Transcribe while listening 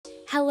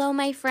Hello,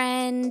 my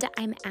friend.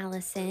 I'm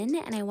Allison,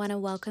 and I want to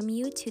welcome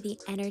you to the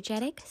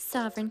Energetic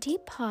Sovereignty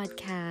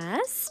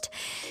Podcast.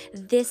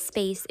 This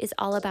space is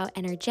all about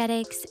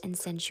energetics and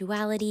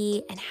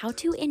sensuality and how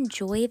to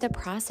enjoy the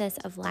process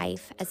of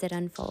life as it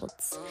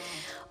unfolds.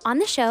 On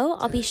the show,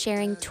 I'll be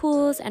sharing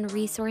tools and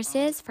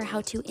resources for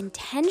how to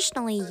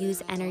intentionally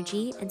use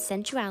energy and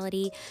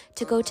sensuality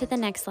to go to the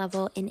next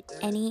level in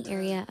any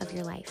area of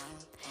your life.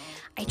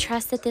 I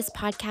trust that this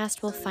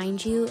podcast will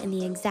find you in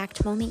the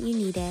exact moment you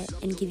need it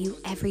and give you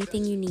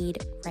everything you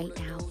need right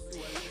now.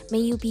 May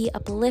you be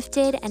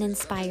uplifted and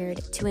inspired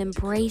to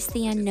embrace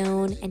the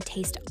unknown and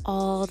taste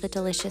all the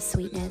delicious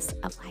sweetness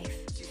of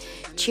life.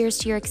 Cheers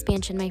to your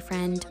expansion, my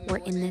friend. We're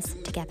in this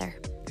together.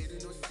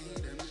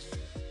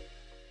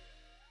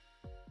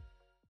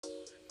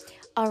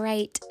 All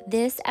right,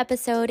 this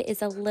episode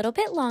is a little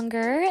bit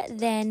longer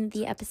than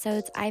the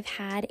episodes I've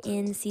had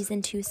in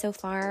season 2 so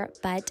far,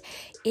 but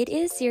it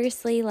is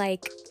seriously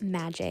like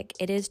magic.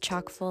 It is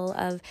chock full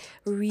of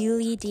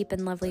really deep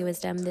and lovely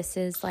wisdom. This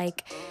is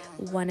like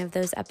one of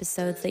those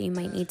episodes that you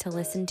might need to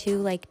listen to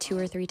like 2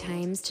 or 3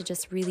 times to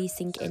just really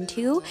sink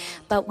into.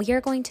 But we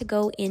are going to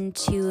go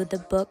into the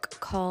book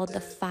called The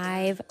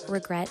 5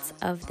 Regrets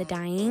of the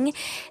Dying.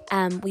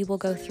 We will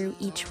go through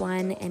each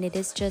one, and it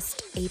is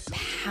just a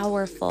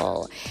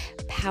powerful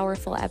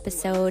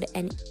episode,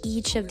 and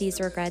each of these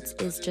regrets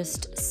is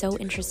just so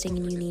interesting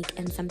and unique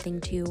and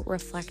something to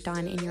reflect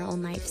on in your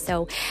own life.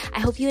 So I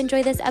hope you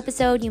enjoy this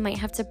episode. You might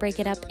have to break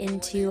it up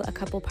into a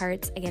couple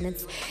parts. Again,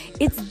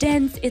 it's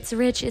dense, it's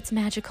rich, it's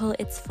magical,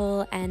 it's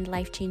full and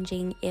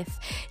life-changing if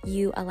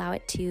you allow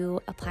it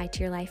to apply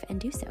to your life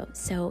and do so.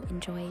 So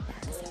enjoy the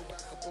episode.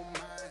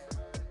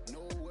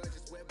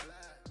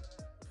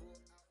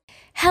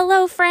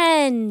 Hello,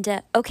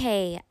 friend.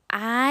 Okay,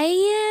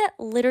 I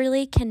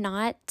literally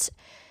cannot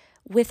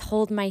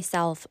withhold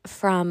myself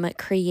from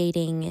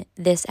creating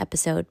this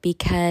episode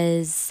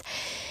because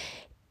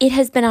it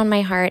has been on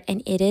my heart,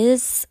 and it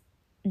is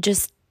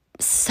just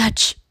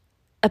such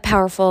a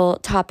powerful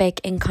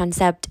topic and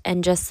concept.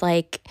 And just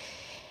like,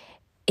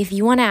 if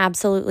you want to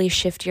absolutely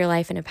shift your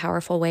life in a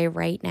powerful way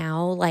right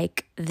now,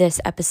 like, this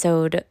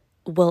episode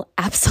will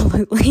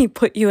absolutely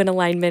put you in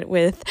alignment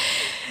with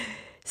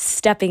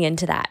stepping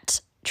into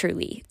that.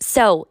 Truly.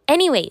 So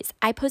anyways,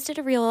 I posted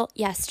a reel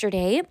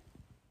yesterday,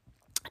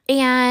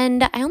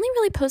 and I only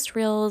really post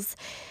reels.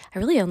 I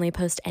really only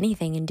post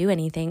anything and do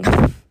anything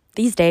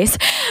these days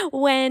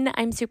when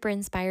I'm super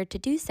inspired to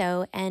do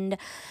so. And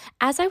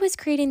as I was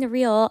creating the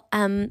reel,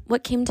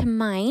 what came to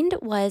mind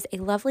was a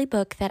lovely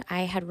book that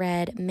I had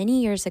read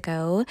many years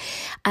ago.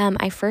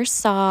 I first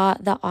saw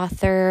the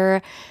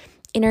author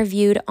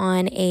interviewed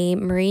on a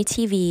Marie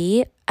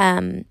TV,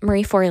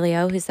 Marie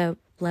Forleo, who's a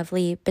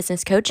lovely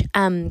business coach.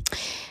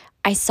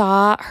 I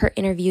saw her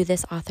interview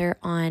this author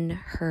on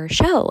her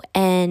show,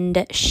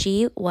 and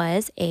she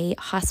was a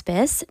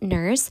hospice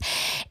nurse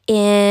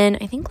in,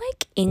 I think,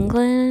 like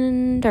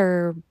England,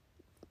 or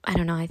I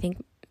don't know, I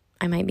think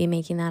I might be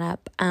making that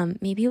up.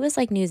 Maybe it was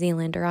like New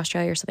Zealand or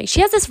Australia or something.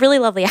 She has this really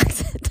lovely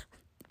accent.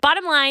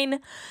 Bottom line,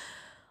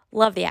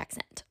 love the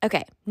accent.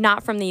 Okay,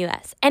 not from the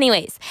US.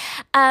 Anyways,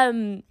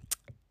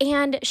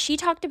 and she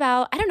talked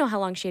about, I don't know how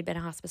long she had been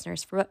a hospice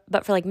nurse,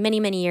 but for like many,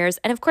 many years.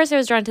 And of course, I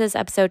was drawn to this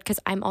episode because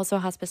I'm also a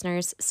hospice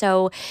nurse.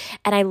 So,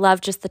 and I love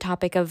just the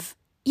topic of,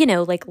 you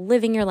know, like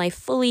living your life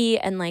fully,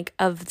 and like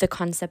of the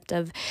concept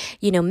of,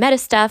 you know, meta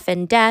stuff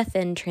and death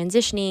and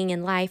transitioning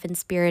and life and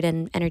spirit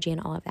and energy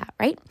and all of that,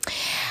 right?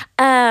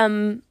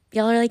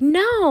 Y'all are like,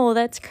 no,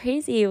 that's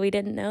crazy. We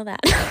didn't know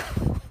that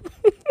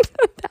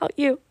about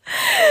you.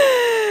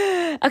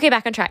 Okay,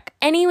 back on track.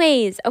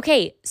 Anyways,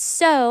 okay,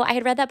 so I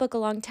had read that book a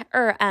long time,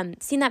 or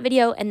seen that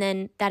video, and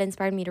then that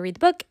inspired me to read the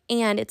book,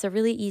 and it's a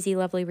really easy,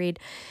 lovely read.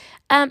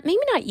 Maybe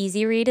not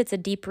easy read, it's a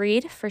deep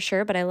read for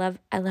sure, but I love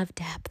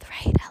depth,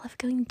 right? I love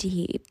going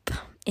deep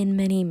in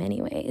many,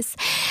 many ways.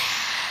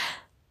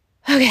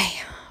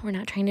 Okay, we're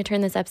not trying to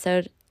turn this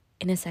episode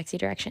in a sexy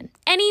direction.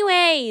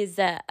 Anyways,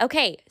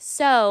 okay,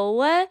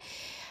 so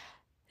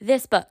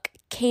this book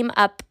came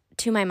up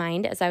to my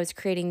mind as I was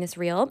creating this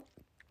reel.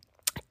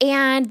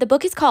 And the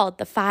book is called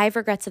The 5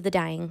 Regrets of the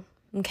Dying.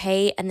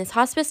 Okay. And this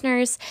hospice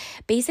nurse,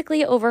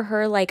 basically over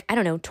her, like, I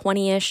don't know,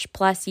 20-ish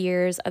plus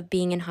years of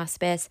being in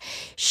hospice,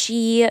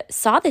 she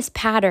saw this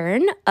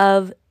pattern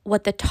of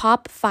what the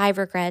top 5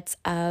 regrets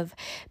of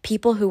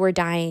people who were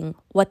dying,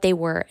 what they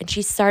were. And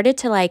she started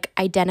to like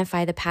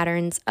identify the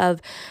patterns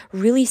of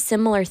really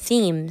similar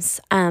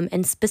themes,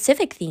 and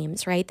specific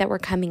themes, right, that were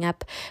coming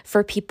up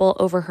for people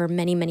over her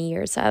many, many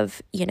years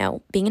of, you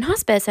know, being in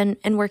hospice and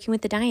working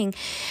with the dying.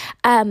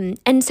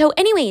 And so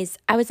anyways,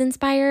 I was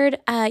inspired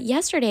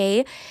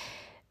yesterday.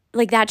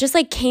 Like, that just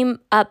like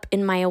came up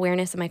in my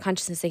awareness and my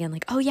consciousness again,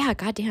 like, oh yeah,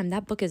 goddamn,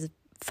 that book is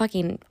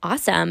fucking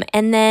awesome.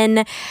 And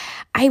then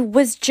I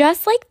was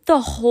just like, the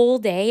whole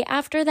day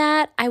after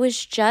that, I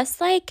was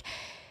just like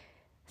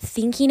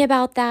thinking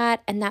about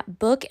that, and that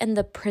book and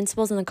the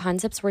principles and the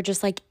concepts were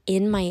just like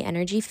in my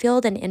energy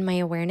field and in my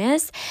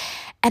awareness.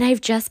 And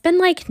I've just been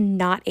like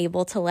not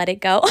able to let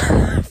it go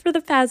for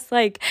the past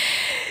like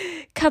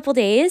couple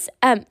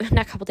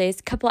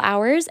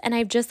hours, and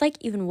I've just like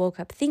even woke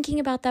up thinking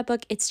about that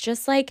book. It's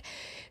just like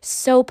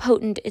so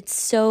potent. It's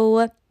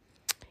so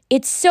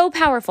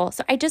powerful.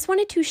 So I just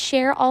wanted to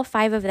share all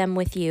 5 of them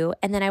with you,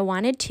 and then I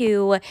wanted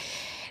to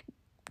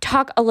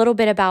talk a little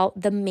bit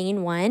about the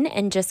main one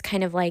and just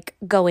kind of like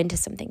go into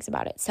some things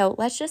about it. So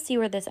let's just see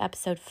where this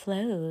episode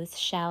flows,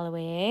 shall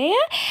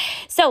we?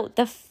 So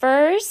the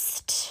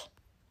first,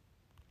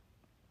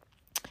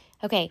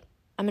 okay,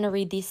 I'm going to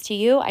read these to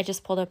you. I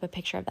just pulled up a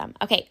picture of them.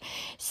 Okay,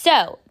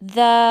 so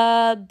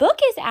the book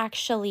is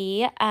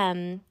actually,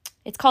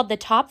 it's called The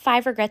Top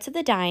 5 Regrets of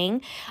the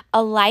Dying,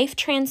 A Life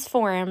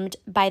Transformed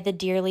by the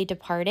Dearly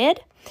Departed.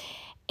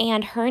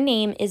 And her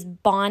name is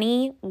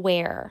Bronnie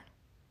Ware.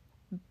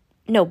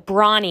 No,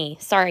 Bronnie,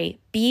 sorry.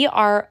 Bronnie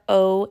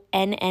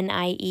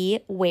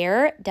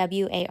Ware,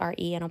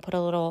 W-A-R-E. And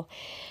I'll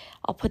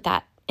put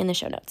that in the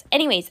show notes.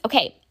 Anyways,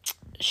 okay,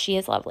 she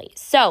is lovely.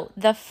 So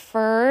the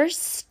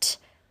first,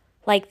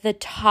 like the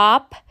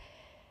top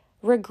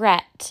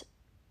regret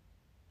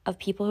of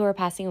people who are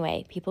passing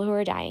away, people who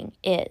are dying,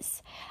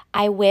 is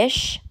I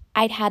wish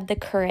I'd had the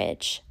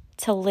courage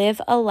to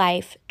live a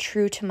life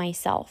true to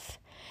myself,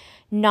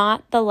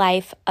 not the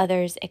life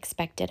others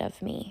expected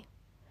of me.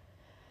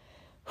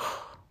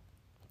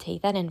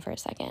 Take that in for a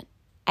second.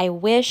 I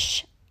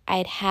wish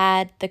I'd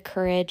had the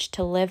courage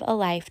to live a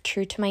life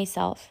true to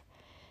myself,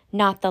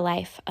 not the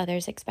life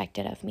others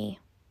expected of me.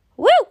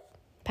 Woo!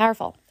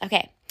 Powerful.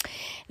 Okay.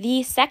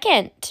 The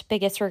second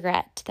biggest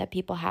regret that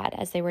people had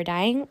as they were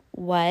dying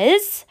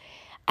was,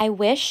 I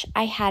wish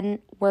I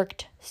hadn't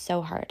worked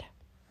so hard.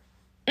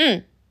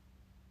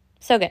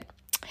 So good.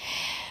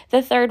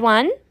 The third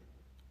one,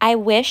 I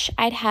wish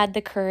I'd had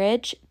the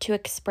courage to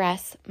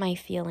express my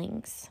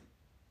feelings.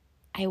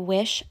 I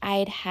wish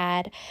I'd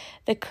had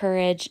the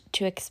courage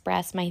to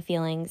express my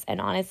feelings.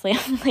 And honestly,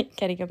 I'm like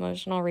getting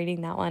emotional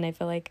reading that one. I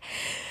feel like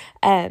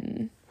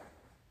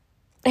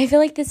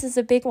this is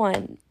a big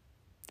one,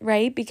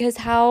 right? Because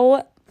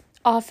how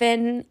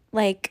often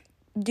like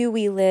do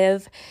we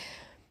live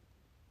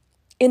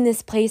in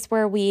this place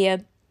where we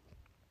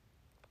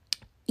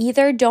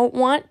either don't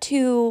want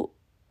to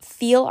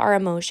feel our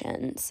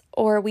emotions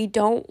or we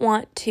don't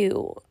want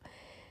to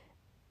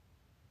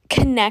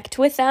connect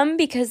with them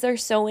because they're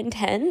so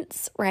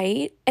intense,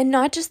 right? And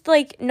not just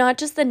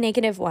the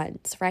negative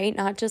ones, right?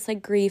 Not just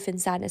like grief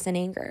and sadness and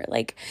anger.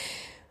 Like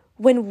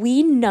when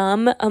we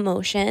numb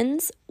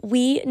emotions,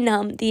 we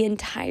numb the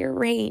entire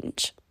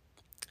range.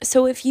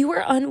 So if you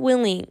are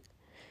unwilling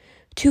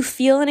to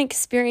feel and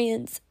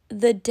experience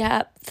the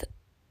depth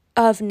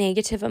of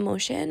negative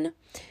emotion,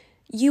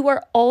 you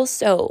are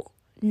also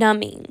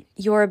numbing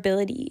your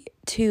ability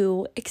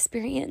to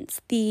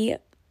experience the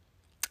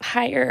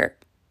higher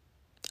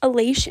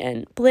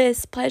elation,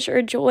 bliss,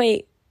 pleasure, joy.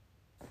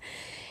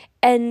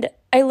 And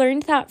I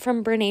learned that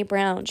from Brené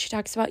Brown. She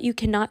talks about you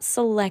cannot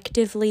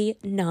selectively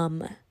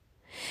numb.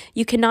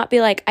 You cannot be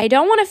like, I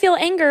don't want to feel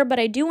anger, but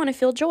I do want to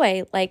feel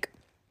joy. Like,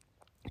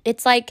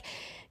 it's like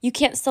you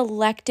can't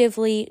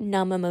selectively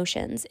numb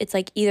emotions. It's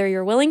like either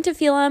you're willing to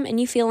feel them and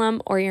you feel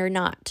them or you're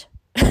not,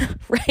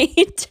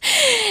 right?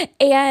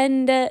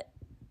 And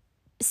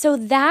so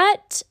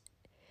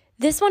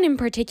this one in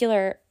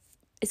particular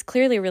is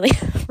clearly really,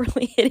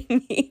 really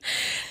hitting me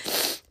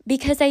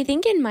because I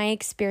think in my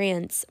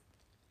experience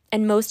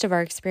and most of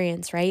our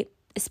experience, right,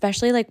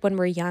 especially like when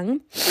we're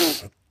young,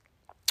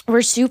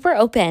 we're super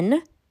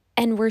open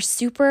and we're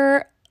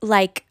super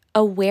like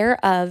aware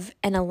of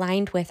and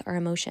aligned with our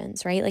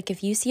emotions, right? Like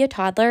if you see a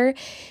toddler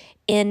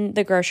in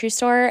the grocery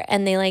store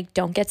and they like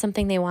don't get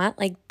something they want,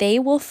 like they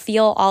will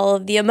feel all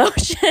of the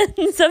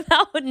emotions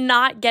about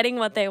not getting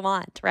what they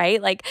want,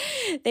 right? Like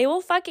they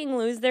will fucking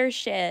lose their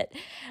shit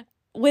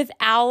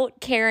without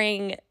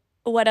caring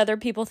what other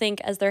people think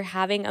as they're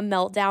having a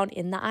meltdown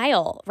in the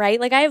aisle, right?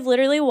 Like I have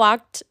literally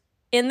walked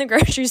in the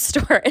grocery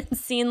store and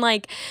seen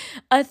like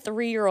a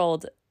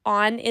 3-year-old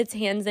on its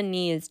hands and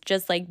knees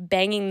just like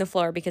banging the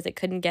floor because it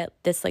couldn't get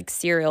this like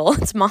cereal.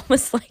 Its mom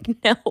was like,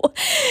 no.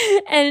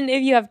 And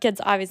if you have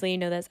kids, obviously you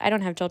know this. I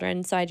don't have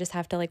children, so I just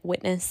have to like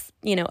witness,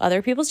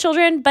 other people's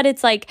children. But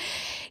it's like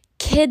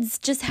kids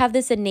just have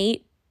this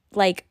innate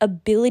like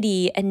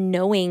ability and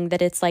knowing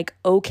that it's like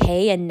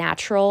okay and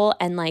natural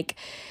and like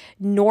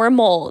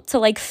normal to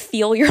like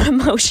feel your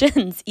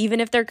emotions, even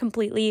if they're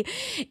completely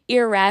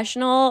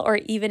irrational or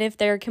even if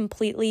they're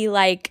completely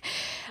like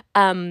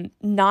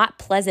not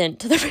pleasant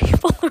to the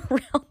people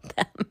around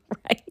them,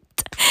 right?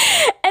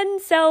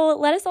 And so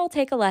let us all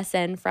take a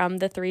lesson from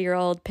the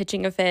 3-year-old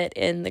pitching a fit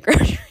in the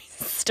grocery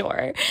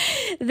store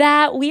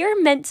that we are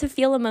meant to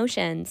feel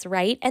emotions,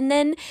 right? And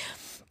then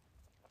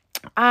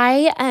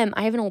I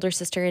have an older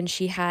sister and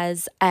she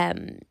has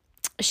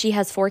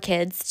 4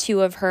 kids.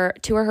 Two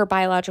are her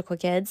biological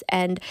kids,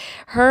 and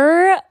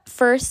her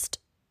first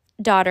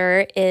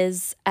daughter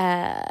is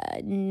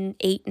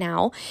 8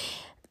 now,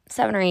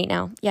 7 or 8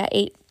 now. Yeah,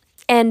 8.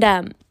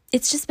 And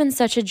it's just been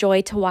such a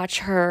joy to watch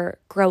her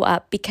grow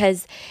up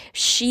because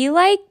she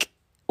like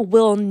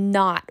will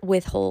not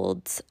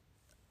withhold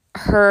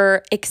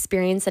her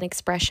experience and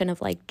expression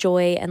of like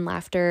joy and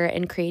laughter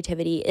and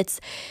creativity. It's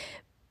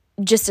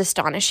just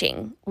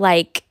astonishing.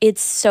 Like,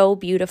 it's so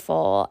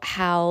beautiful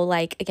how,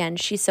 like, again,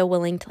 she's so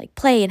willing to like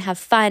play and have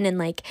fun and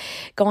like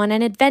go on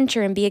an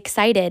adventure and be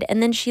excited.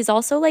 And then she's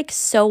also like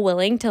so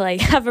willing to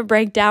like have a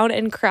breakdown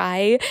and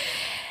cry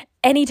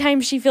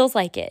anytime she feels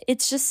like it.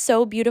 It's just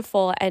so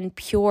beautiful and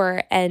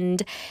pure.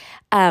 And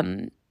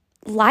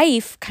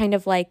life kind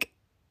of like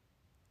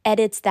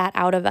edits that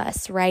out of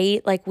us,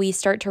 right? Like, we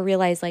start to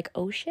realize like,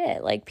 oh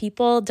shit, like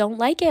people don't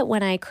like it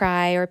when I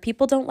cry, or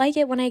people don't like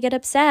it when I get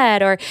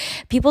upset, or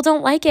people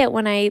don't like it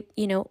when I,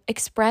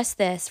 express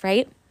this,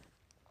 right?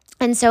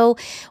 And so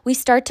we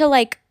start to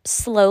like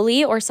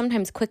slowly, or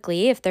sometimes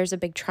quickly, if there's a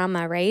big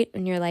trauma, right,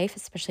 in your life,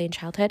 especially in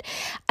childhood,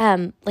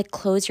 like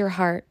close your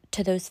heart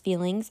to those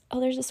feelings. Oh,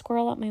 there's a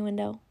squirrel out my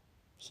window.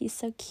 He's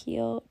so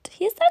cute.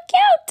 He's so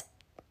cute.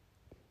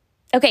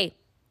 Okay.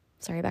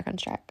 Sorry, back on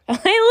track. I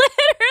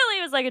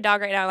literally was like a dog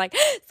right now. I'm like,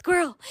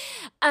 squirrel.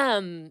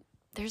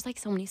 There's like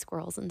so many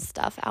squirrels and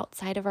stuff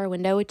outside of our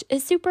window, which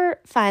is super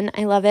fun.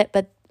 I love it.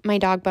 But my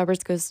dog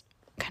Bubbers goes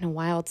kind of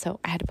wild, so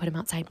I had to put him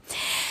outside.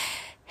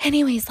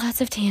 Anyways, lots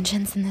of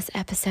tangents in this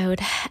episode.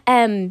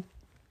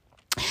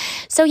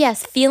 So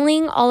yes,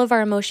 feeling all of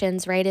our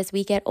emotions, right? As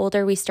we get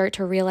older, we start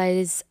to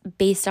realize,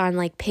 based on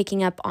like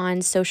picking up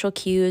on social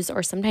cues,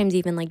 or sometimes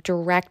even like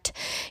direct,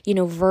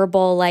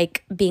 verbal,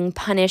 like being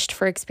punished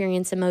for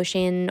experiencing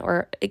emotion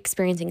or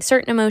experiencing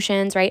certain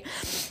emotions, right?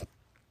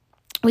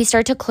 We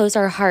start to close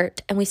our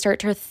heart, and we start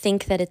to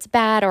think that it's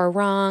bad or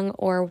wrong,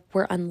 or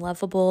we're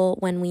unlovable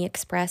when we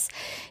express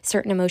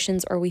certain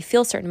emotions or we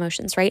feel certain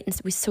emotions, right? And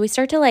so we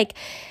start to like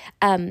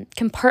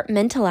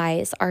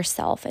compartmentalize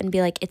ourselves and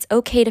be like, it's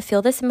okay to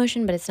feel this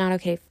emotion, but it's not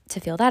okay to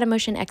feel that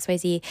emotion,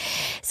 XYZ.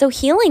 So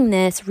healing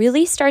this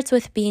really starts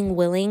with being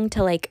willing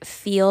to like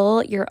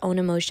feel your own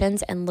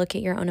emotions and look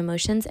at your own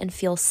emotions and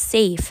feel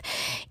safe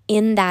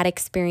in that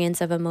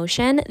experience of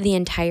emotion, the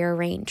entire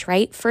range,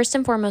 right? First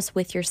and foremost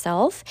with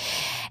yourself.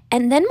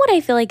 And then what I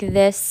feel like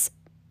this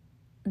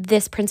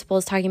principle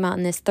is talking about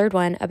in this third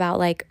one, about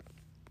like,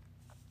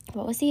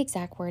 what was the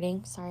exact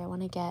wording? Sorry, I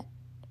want to get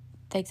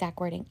the exact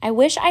wording. I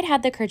wish I'd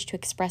had the courage to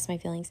express my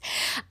feelings.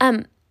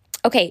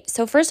 Okay,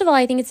 so first of all,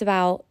 I think it's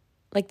about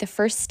like the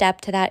first step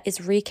to that is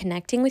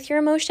reconnecting with your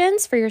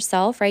emotions for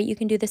yourself, right? You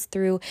can do this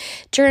through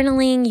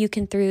journaling. You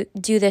can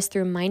do this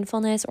through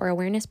mindfulness or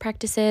awareness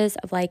practices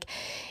of like,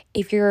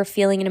 if you're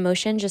feeling an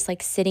emotion, just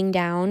like sitting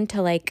down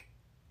to like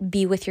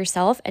be with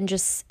yourself and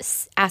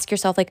just ask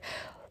yourself like,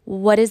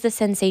 what is the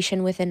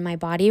sensation within my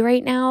body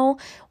right now?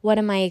 What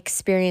am I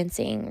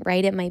experiencing,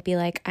 right? It might be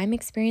like, I'm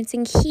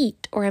experiencing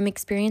heat, or I'm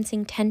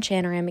experiencing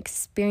tension, or I'm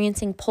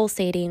experiencing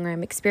pulsating, or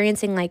I'm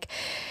experiencing like,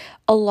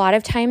 a lot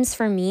of times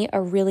for me,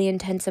 a really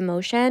intense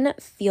emotion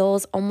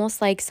feels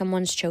almost like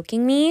someone's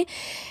choking me,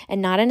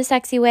 and not in a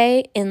sexy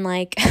way, in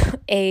like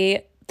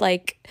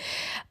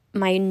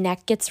my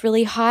neck gets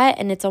really hot,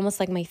 and it's almost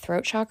like my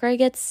throat chakra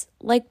gets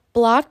like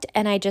blocked,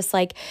 and I just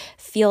like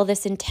feel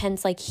this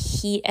intense like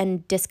heat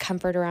and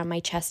discomfort around my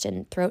chest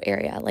and throat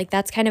area. Like,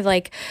 that's kind of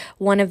like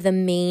one of the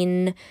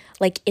main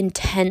like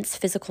intense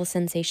physical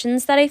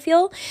sensations that I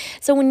feel.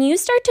 So when you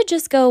start to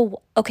just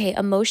go, okay,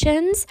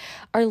 emotions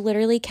are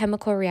literally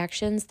chemical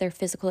reactions, they're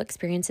physical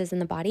experiences in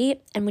the body,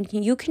 and when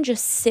you can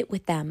just sit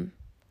with them,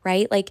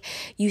 right? Like,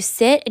 you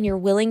sit and you're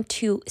willing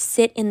to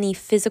sit in the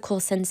physical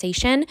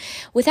sensation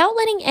without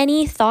letting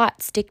any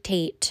thoughts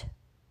dictate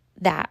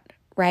that,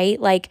 right?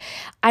 Like,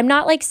 I'm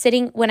not like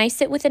when I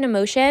sit with an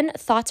emotion,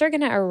 thoughts are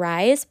going to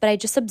arise, but I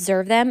just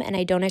observe them and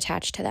I don't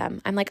attach to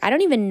them. I'm like, I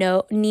don't even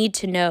need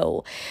to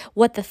know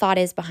what the thought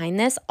is behind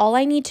this. All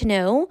I need to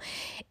know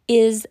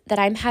is that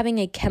I'm having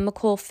a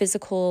chemical,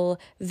 physical,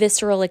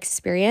 visceral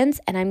experience,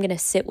 and I'm going to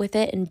sit with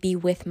it and be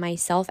with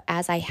myself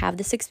as I have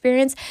this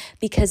experience,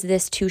 because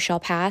this too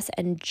shall pass.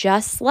 And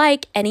just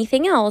like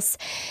anything else,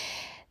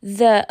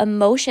 the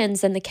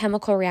emotions and the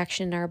chemical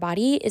reaction in our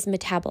body is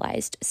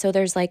metabolized. So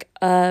there's like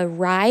a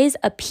rise,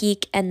 a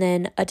peak, and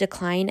then a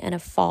decline and a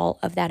fall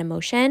of that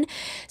emotion.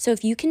 So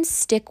if you can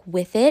stick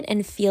with it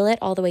and feel it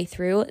all the way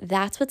through,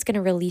 that's what's going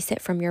to release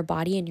it from your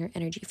body and your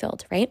energy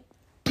field, right?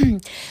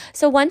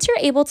 So once you're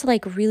able to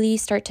like really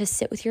start to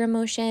sit with your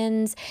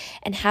emotions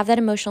and have that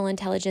emotional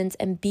intelligence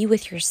and be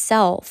with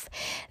yourself,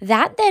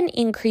 that then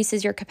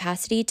increases your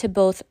capacity to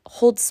both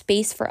hold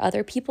space for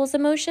other people's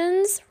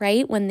emotions,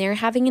 right, when they're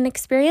having an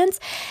experience,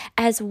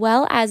 as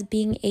well as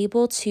being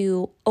able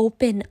to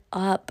open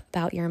up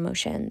about your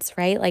emotions,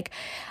 right? Like,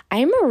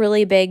 I'm a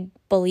really big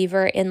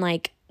believer in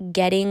like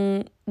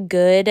getting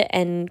good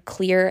and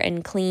clear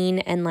and clean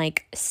and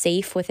like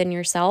safe within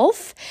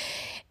yourself.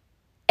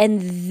 And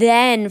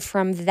then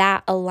from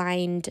that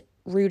aligned,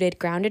 rooted,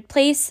 grounded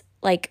place,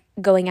 like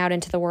going out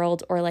into the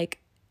world or like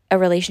a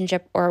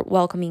relationship or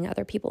welcoming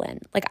other people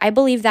in. Like, I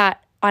believe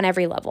that on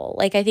every level.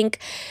 Like, I think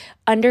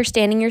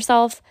understanding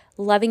yourself,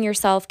 loving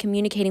yourself,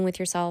 communicating with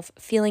yourself,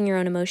 feeling your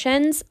own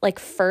emotions, like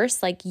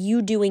first, like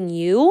you doing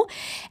you.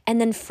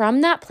 And then from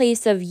that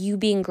place of you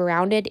being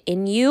grounded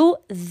in you,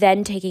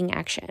 then taking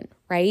action,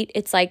 right?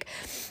 It's like,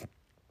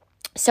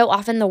 so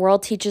often the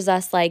world teaches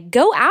us like,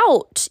 go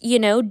out,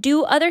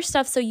 do other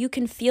stuff so you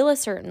can feel a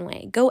certain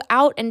way. Go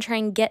out and try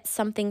and get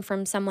something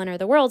from someone or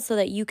the world so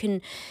that you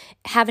can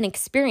have an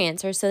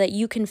experience or so that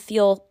you can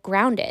feel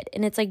grounded.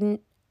 And it's like,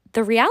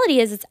 the reality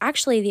is it's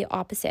actually the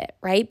opposite,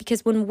 right?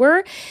 Because when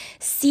we're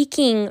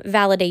seeking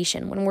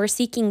validation, when we're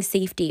seeking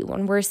safety,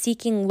 when we're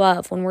seeking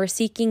love, when we're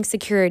seeking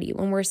security,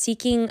 when we're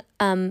seeking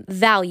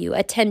value,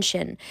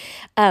 attention,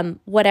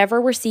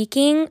 whatever we're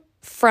seeking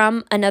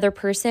from another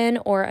person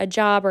or a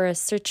job or a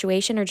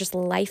situation or just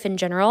life in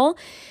general,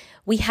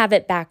 we have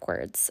it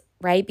backwards,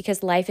 right?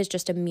 Because life is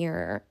just a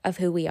mirror of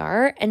who we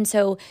are. And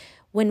so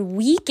when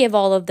we give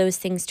all of those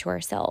things to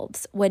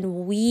ourselves,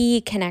 when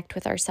we connect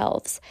with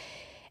ourselves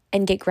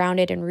and get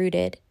grounded and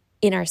rooted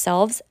in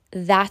ourselves,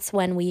 that's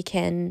when we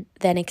can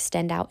then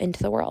extend out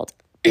into the world.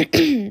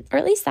 Or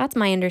at least that's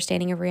my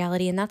understanding of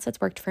reality, and that's what's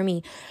worked for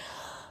me.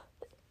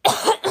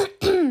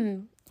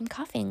 I'm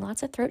coughing,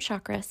 lots of throat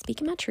chakra,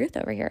 speaking my truth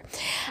over here.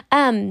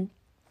 And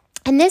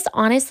this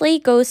honestly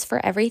goes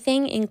for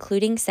everything,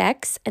 including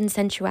sex and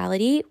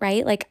sensuality,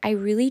 right? Like, I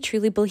really,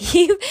 truly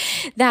believe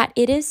that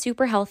it is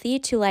super healthy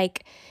to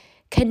like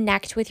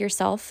connect with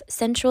yourself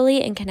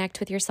sensually and connect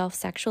with yourself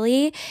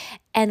sexually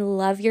and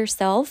love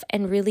yourself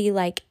and really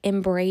like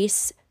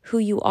embrace who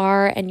you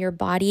are and your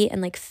body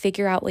and like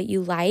figure out what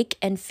you like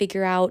and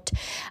figure out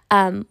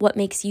what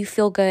makes you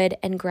feel good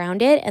and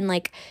grounded and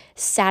like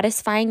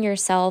satisfying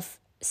yourself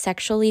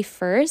sexually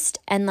first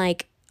and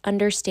like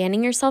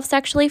understanding yourself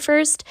sexually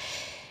first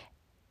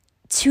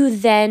to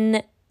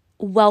then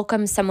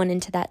welcome someone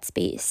into that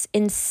space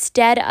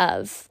instead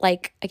of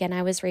like, again,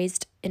 I was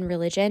raised in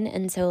religion.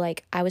 And so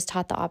like I was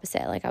taught the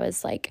opposite. Like I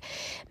was like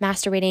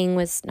masturbating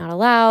was not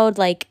allowed,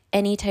 like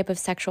any type of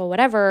sexual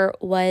whatever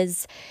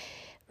was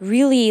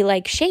really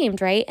like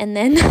shamed, right? And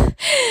then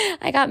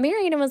I got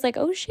married and was like,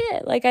 oh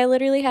shit, like I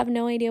literally have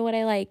no idea what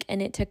I like.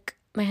 And it took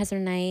my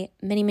husband and I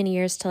many, many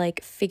years to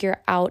like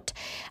figure out,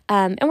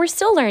 and we're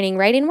still learning,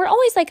 right? And we're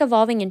always like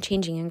evolving and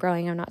changing and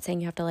growing. I'm not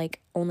saying you have to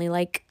like only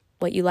like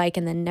what you like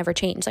and then never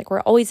change. Like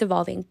we're always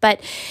evolving. But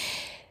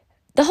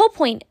the whole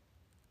point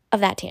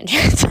of that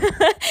tangent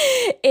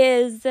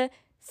is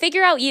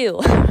figure out you,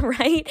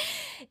 right?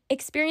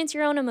 Experience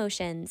your own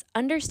emotions,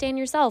 understand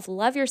yourself,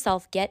 love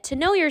yourself, get to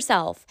know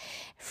yourself.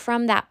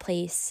 From that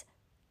place,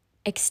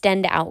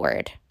 extend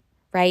outward,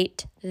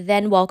 right?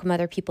 Then welcome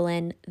other people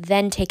in,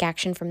 then take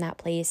action from that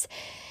place.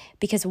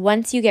 Because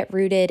once you get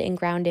rooted and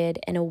grounded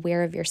and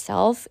aware of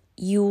yourself,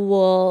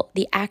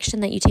 the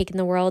action that you take in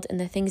the world and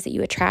the things that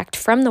you attract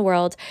from the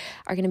world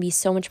are going to be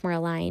so much more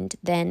aligned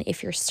than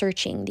if you're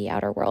searching the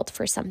outer world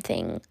for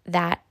something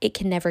that it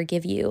can never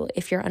give you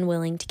if you're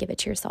unwilling to give it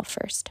to yourself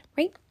first,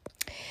 right?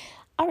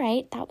 All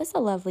right, that was a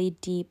lovely,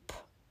 deep,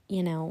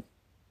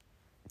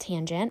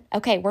 tangent.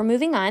 Okay, we're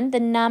moving on. The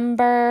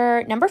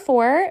number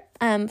 4,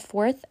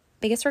 fourth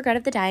biggest regret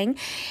of the dying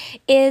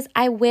is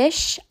I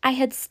wish I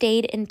had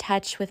stayed in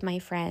touch with my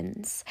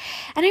friends.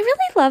 And I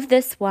really love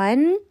this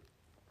one.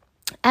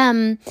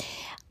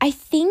 I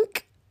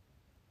think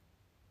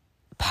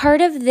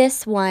part of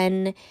this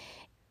one,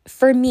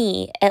 for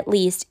me at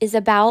least, is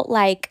about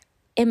like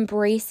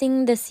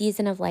embracing the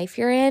season of life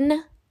you're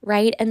in,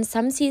 right? And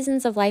some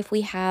seasons of life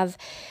we have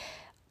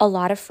a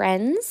lot of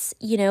friends,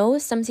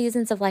 some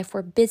seasons of life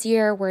we're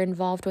busier, we're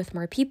involved with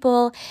more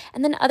people.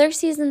 And then other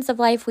seasons of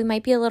life, we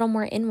might be a little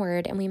more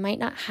inward and we might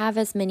not have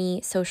as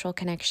many social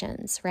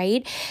connections,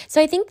 right?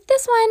 So I think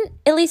this one,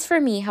 at least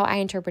for me, how I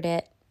interpret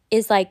it,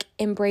 is like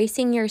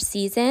embracing your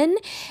season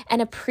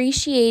and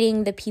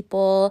appreciating the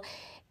people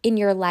in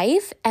your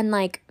life and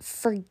like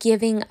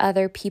forgiving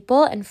other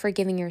people and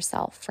forgiving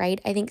yourself,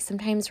 right? I think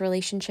sometimes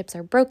relationships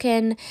are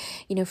broken,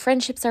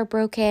 friendships are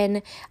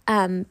broken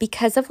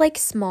because of like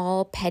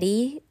small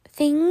petty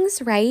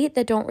things, right?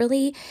 That don't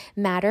really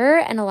matter.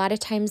 And a lot of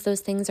times those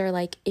things are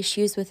like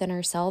issues within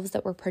ourselves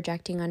that we're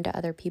projecting onto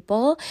other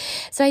people.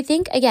 So I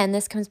think, again,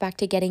 this comes back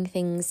to getting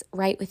things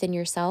right within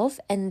yourself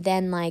and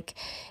then like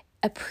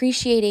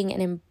appreciating and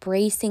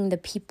embracing the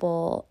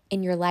people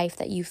in your life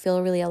that you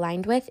feel really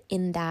aligned with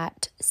in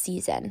that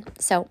season.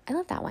 So I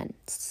love that one.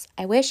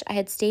 I wish I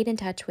had stayed in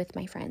touch with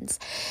my friends.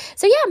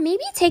 So yeah,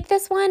 maybe take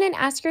this one and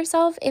ask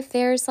yourself if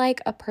there's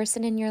like a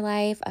person in your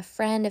life, a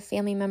friend, a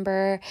family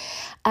member,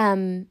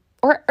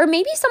 or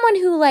maybe someone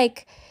who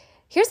like,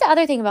 here's the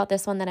other thing about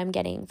this one that I'm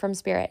getting from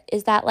Spirit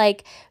is that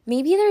like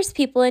maybe there's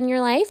people in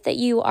your life that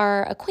you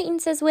are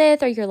acquaintances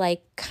with or you're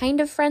like kind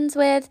of friends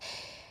with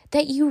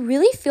that you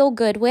really feel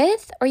good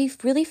with or you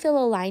really feel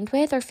aligned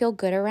with or feel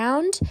good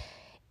around.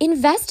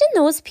 Invest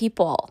in those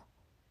people,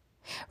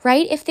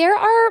 right? If there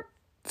are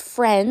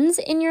friends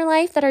in your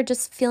life that are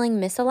just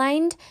feeling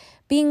misaligned,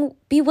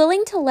 be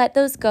willing to let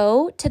those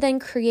go to then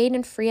create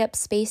and free up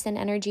space and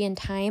energy and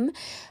time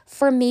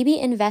for maybe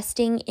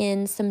investing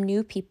in some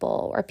new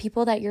people or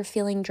people that you're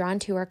feeling drawn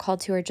to or called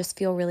to or just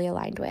feel really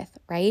aligned with,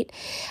 right?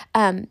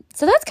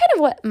 So that's kind of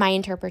what my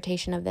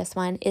interpretation of this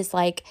one is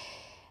like,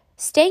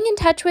 staying in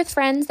touch with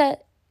friends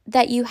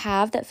that you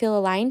have that feel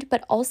aligned,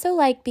 but also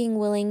like being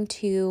willing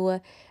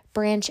to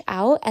branch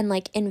out and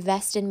like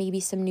invest in maybe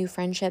some new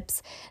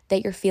friendships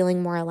that you're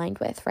feeling more aligned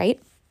with, right?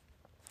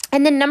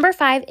 And then number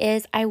 5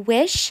 is I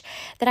wish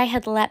that I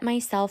had let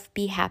myself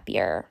be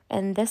happier.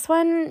 And this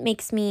one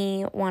makes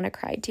me want to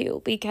cry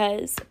too,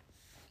 because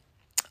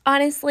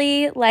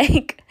honestly,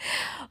 like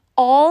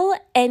all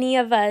any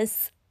of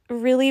us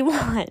really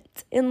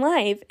want in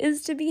life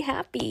is to be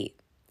happy.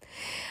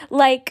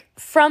 Like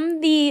from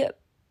the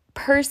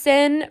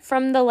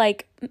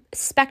like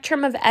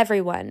spectrum of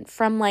everyone,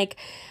 from like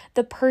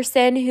the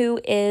person who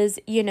is,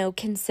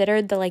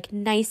 considered the like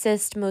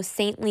nicest, most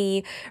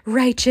saintly,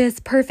 righteous,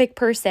 perfect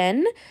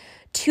person,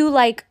 to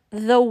like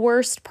the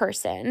worst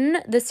person,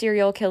 the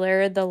serial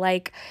killer, the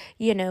like,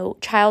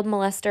 child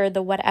molester,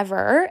 the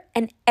whatever,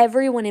 and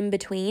everyone in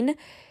between.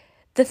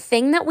 The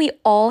thing that we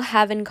all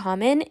have in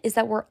common is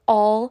that we're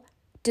all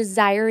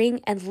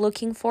desiring and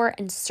looking for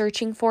and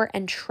searching for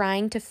and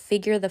trying to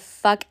figure the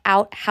fuck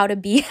out how to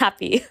be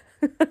happy.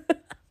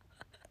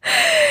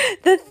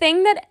 The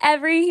thing that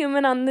every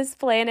human on this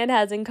planet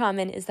has in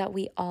common is that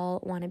we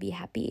all want to be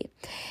happy.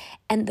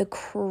 And the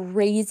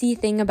crazy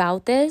thing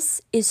about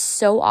this is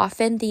so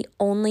often the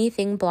only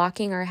thing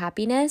blocking our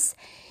happiness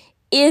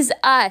is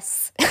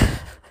us.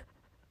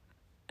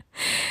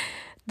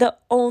 The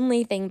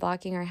only thing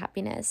blocking our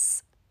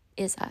happiness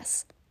is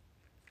us.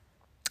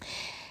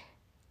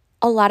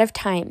 A lot of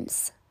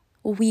times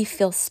we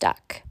feel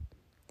stuck.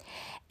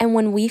 And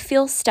when we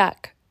feel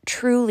stuck,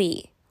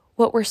 truly,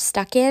 what we're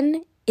stuck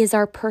in is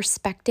our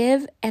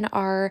perspective and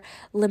our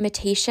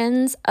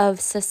limitations of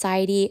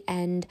society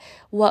and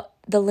what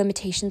the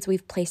limitations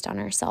we've placed on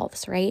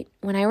ourselves, right?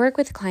 When I work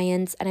with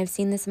clients, and I've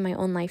seen this in my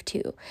own life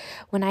too,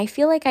 when I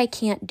feel like I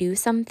can't do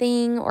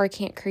something or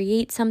can't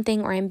create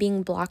something or I'm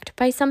being blocked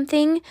by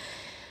something,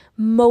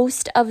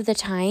 most of the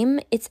time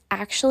it's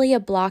actually a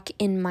block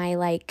in my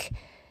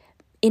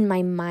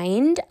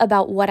mind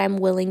about what I'm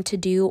willing to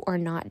do or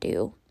not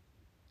do,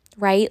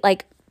 right?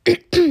 Like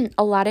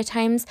a lot of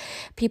times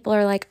people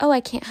are like, oh,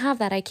 I can't have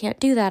that. I can't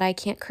do that. I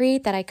can't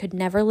create that. I could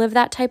never live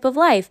that type of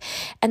life.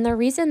 And the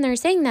reason they're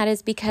saying that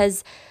is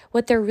because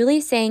what they're really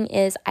saying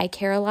is, I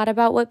care a lot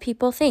about what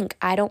people think.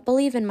 I don't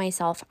believe in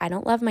myself. I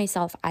don't love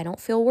myself. I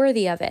don't feel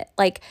worthy of it.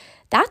 Like,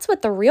 that's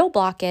what the real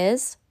block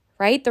is,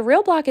 right? The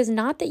real block is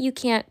not that you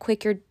can't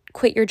quit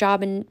your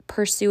job and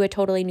pursue a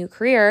totally new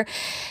career.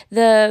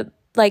 The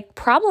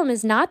problem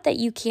is not that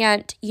you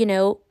can't,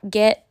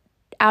 get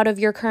out of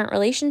your current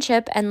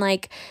relationship and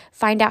like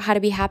find out how to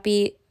be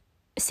happy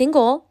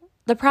single.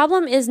 The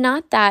problem is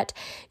not that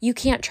you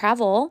can't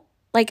travel.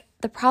 Like,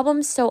 the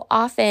problem so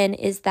often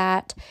is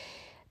that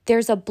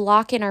there's a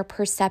block in our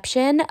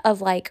perception of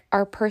like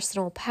our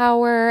personal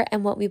power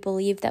and what we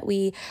believe that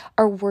we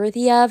are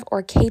worthy of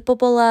or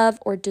capable of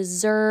or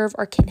deserve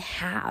or can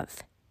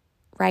have.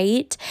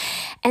 Right?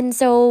 And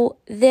so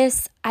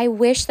this, I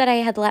wish that I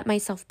had let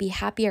myself be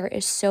happier,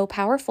 is so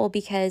powerful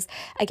because,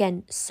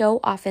 again, so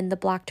often the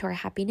block to our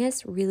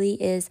happiness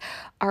really is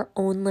our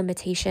own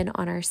limitation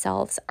on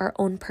ourselves, our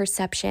own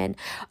perception,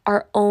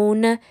 our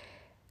own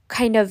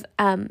kind of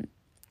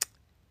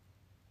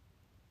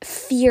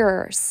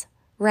fears,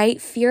 right?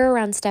 Fear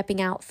around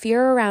stepping out,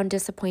 fear around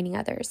disappointing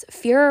others,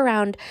 fear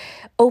around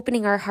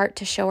opening our heart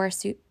to show our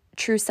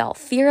true self,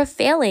 fear of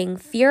failing,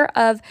 fear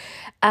of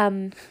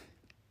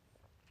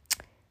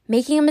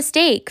making a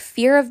mistake,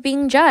 fear of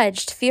being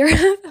judged, fear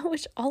of,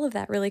 which all of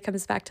that really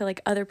comes back to like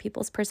other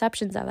people's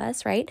perceptions of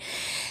us, right?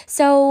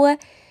 So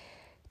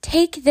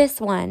take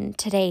this one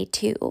today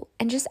too,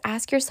 and just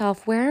ask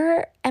yourself,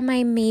 where am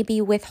I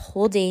maybe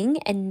withholding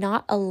and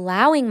not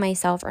allowing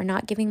myself or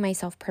not giving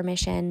myself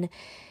permission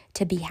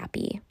to be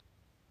happy?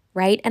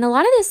 Right? And a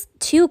lot of this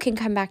too can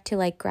come back to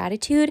like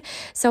gratitude.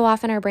 So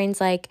often our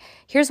brain's like,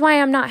 here's why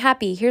I'm not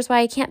happy. Here's why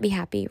I can't be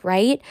happy,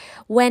 right?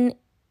 When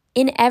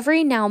in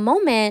every now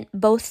moment,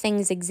 both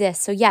things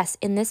exist. So yes,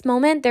 in this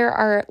moment, there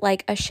are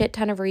like a shit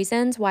ton of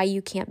reasons why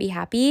you can't be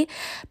happy.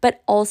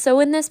 But also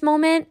in this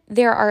moment,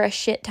 there are a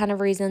shit ton of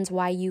reasons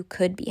why you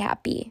could be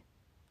happy,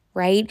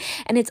 right?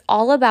 And it's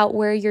all about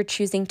where you're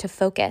choosing to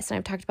focus. And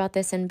I've talked about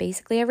this in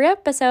basically every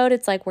episode.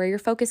 It's like where your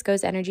focus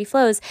goes, energy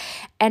flows.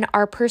 And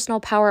our personal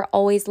power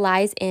always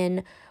lies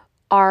in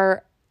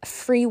our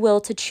free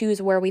will to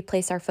choose where we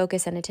place our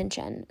focus and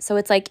attention. So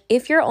it's like,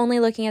 if you're only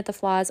looking at the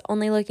flaws,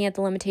 only looking at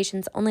the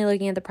limitations, only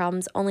looking at the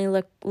problems, only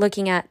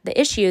looking at the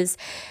issues,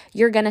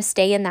 you're going to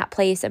stay in that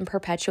place and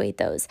perpetuate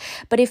those.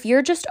 But if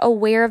you're just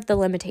aware of the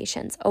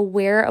limitations,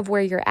 aware of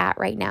where you're at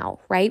right now,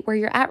 right? Where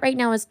you're at right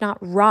now is not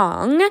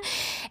wrong.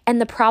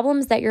 And the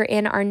problems that you're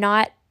in are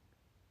not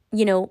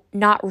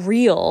not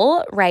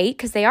real, right?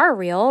 Because they are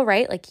real,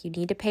 right? Like you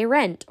need to pay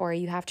rent, or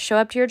you have to show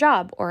up to your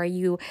job, or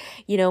you're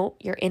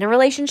in a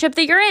relationship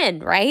that you're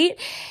in, right?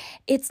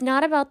 It's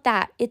not about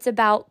that. It's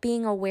about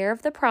being aware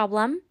of the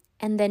problem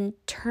and then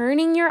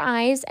turning your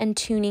eyes and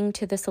tuning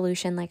to the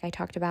solution, like I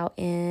talked about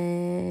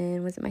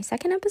in, was it my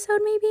second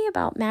episode maybe,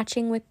 about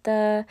matching with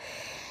the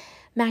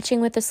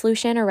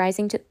solution, or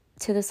rising to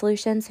the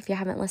solutions. If you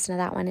haven't listened to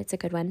that one, it's a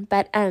good one.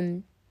 But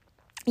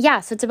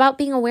yeah, so it's about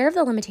being aware of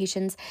the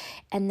limitations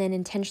and then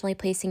intentionally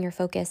placing your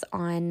focus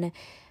on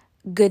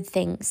good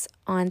things,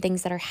 on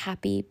things that are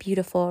happy,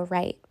 beautiful,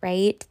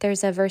 right?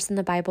 There's a verse in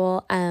the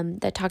Bible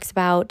that talks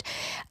about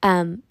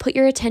put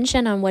your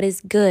attention on what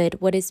is good,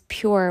 what is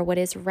pure, what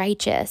is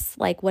righteous,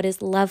 like what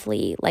is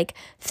lovely, like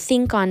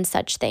think on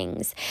such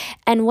things.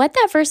 And what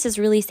that verse is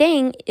really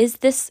saying is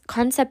this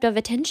concept of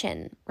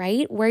attention,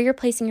 right? Where you're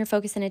placing your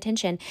focus and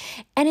attention.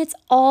 And it's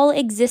all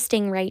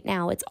existing right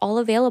now. It's all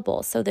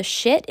available. So the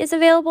shit is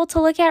available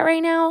to look at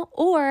right now,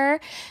 or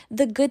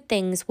the good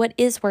things, what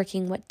is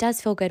working, what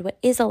does feel good, what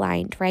is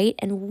aligned, right?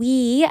 And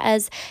we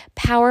as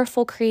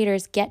powerful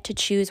creators get to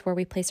choose where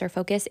we place our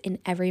focus in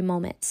every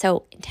moment.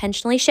 So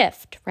intentionally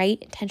shift, right?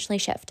 Intentionally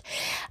shift.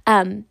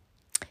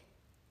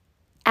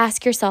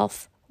 Ask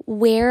yourself,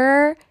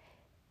 where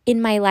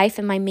in my life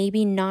am I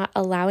maybe not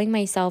allowing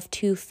myself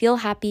to feel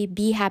happy,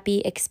 be happy,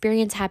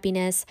 experience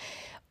happiness,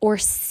 or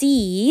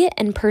see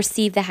and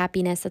perceive the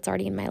happiness that's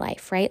already in my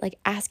life, right? Like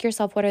ask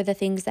yourself, what are the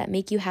things that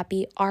make you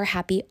happy,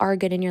 are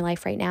good in your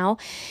life right now,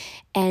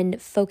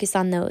 and focus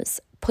on those.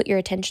 Put your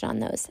attention on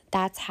those.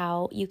 That's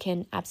how you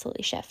can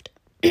absolutely shift.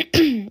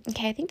 Okay,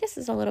 I think this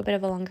is a little bit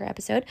of a longer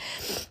episode,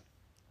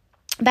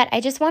 but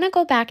I just want to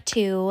go back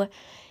to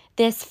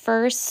this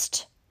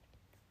first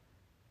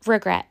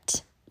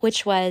regret,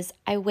 which was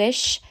I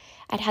wish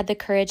I'd had the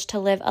courage to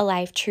live a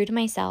life true to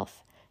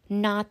myself,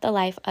 not the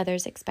life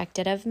others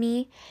expected of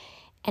me.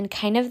 And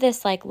kind of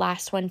this like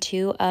last one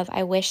too of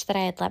I wish that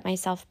I had let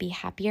myself be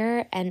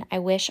happier, and I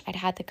wish I'd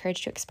had the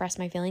courage to express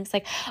my feelings.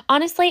 Like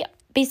honestly,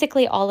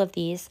 basically all of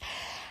these.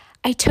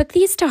 I took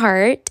these to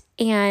heart,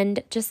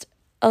 and just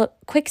a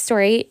quick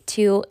story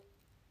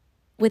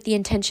with the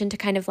intention to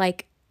kind of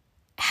like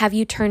have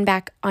you turn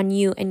back on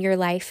you and your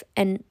life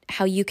and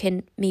how you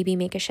can maybe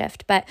make a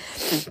shift. But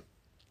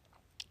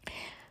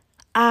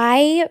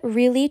I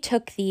really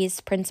took these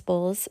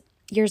principles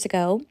years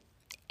ago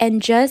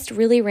and just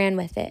really ran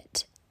with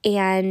it.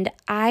 And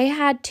I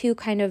had to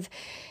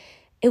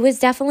it was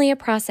definitely a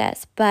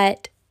process,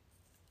 but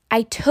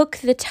I took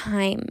the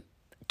time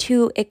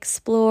to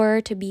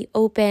explore, to be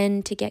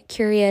open, to get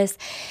curious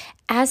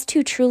as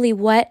to truly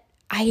what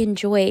I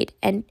enjoyed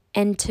and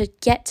to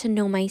get to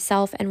know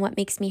myself and what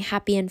makes me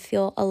happy and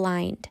feel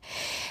aligned.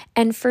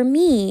 And for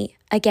me,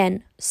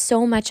 again,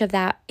 so much of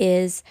that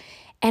is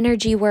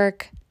energy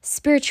work,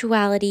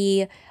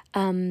 spirituality,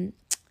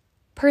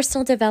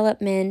 personal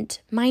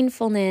development,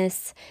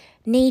 mindfulness,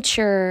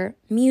 nature,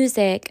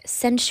 music,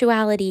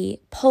 sensuality,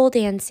 pole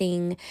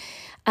dancing,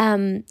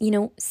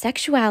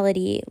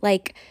 sexuality,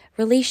 like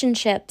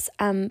relationships,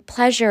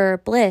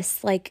 pleasure,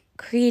 bliss, like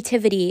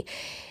creativity,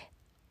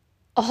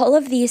 all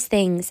of these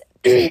things,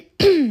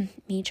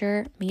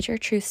 major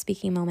truth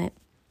speaking moment.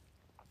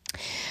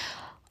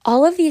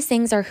 All of these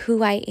things are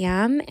who I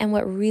am and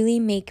what really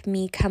make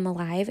me come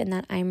alive and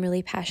that I'm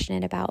really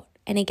passionate about.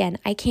 And again,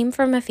 I came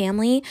from a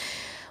family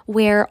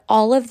where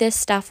all of this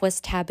stuff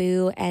was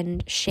taboo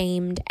and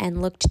shamed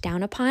and looked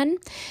down upon.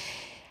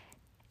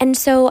 And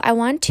so I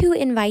want to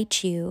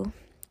invite you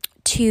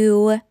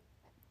to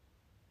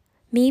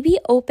maybe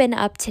open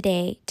up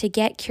today to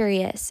get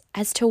curious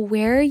as to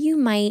where you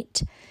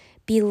might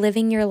be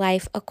living your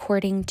life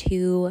according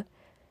to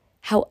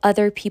how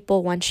other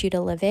people want you to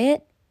live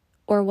it,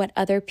 or what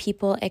other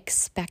people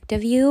expect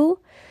of you,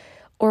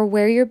 or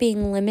where you're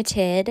being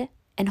limited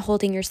and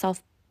holding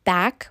yourself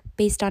back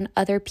based on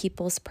other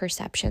people's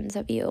perceptions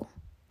of you.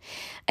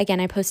 Again,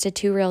 I posted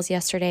 2 reels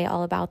yesterday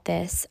all about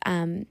this,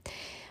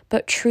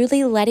 but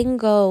truly letting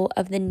go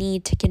of the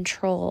need to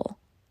control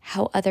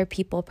how other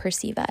people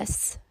perceive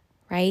us,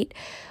 right?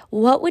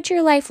 What would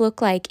your life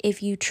look like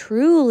if you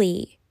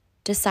truly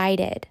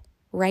decided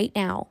right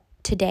now,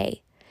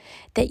 today,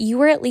 that you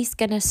were at least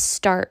going to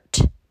start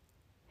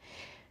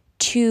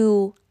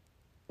to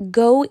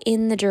go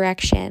in the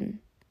direction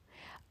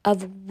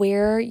of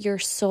where your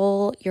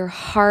soul, your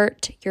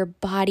heart, your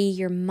body,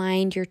 your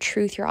mind, your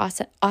truth, your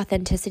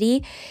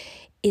authenticity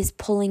is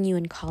pulling you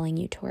and calling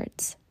you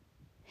towards?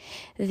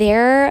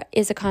 There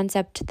is a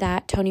concept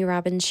that Tony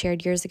Robbins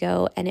shared years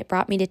ago, and it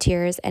brought me to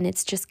tears, and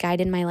it's just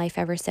guided my life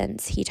ever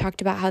since. He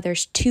talked about how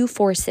there's 2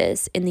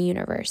 forces in the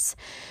universe,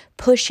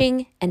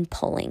 pushing and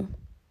pulling.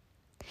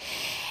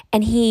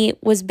 And he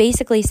was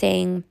basically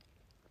saying,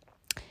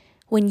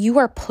 when you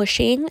are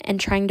pushing and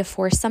trying to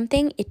force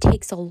something, it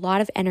takes a lot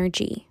of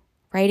energy,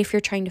 right? If you're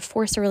trying to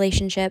force a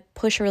relationship,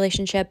 push a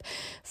relationship,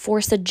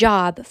 force a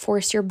job,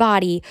 force your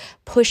body,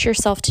 push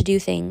yourself to do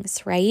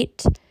things,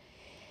 right?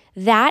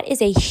 That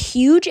is a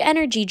huge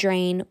energy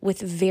drain with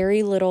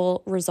very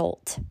little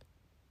result,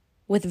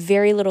 with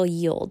very little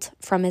yield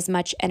from as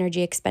much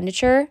energy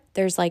expenditure.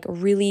 There's like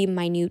really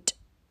minute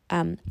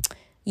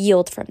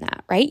yield from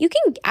that, right? You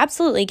can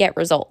absolutely get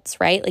results,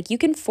 right? Like you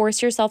can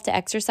force yourself to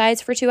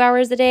exercise for 2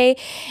 hours a day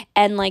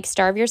and like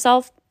starve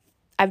yourself.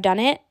 I've done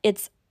it.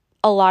 It's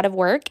a lot of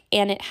work,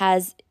 and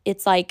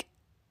it's like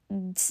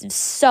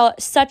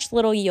such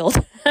little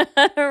yield,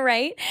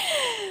 right?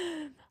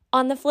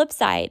 On the flip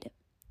side,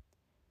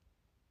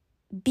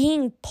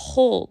 being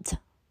pulled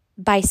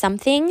by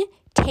something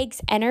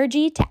takes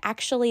energy to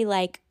actually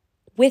like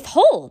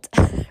withhold,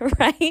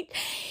 right?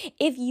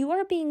 If you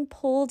are being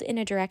pulled in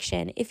a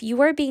direction, if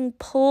you are being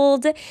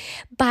pulled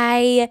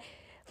by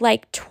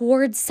like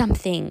towards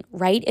something,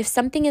 right? If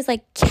something is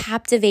like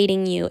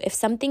captivating you, if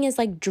something is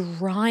like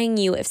drawing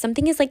you, if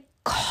something is like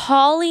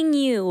calling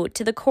you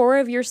to the core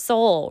of your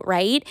soul,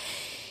 right?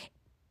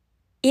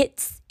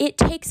 It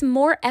takes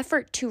more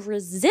effort to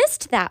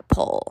resist that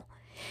pull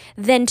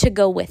than to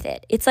go with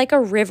it. It's like a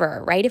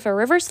river, right? If a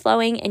river's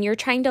flowing and you're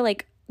trying to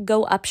like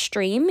go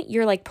upstream,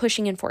 you're like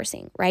pushing and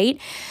forcing, right?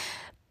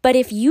 But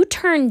if you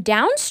turn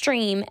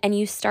downstream and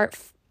you start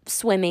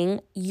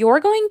swimming, you're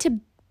going to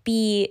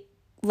be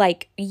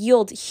like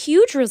yield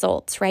huge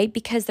results, right?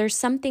 Because there's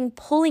something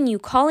pulling you,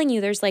 calling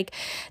you. There's like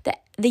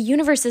the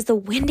universe is the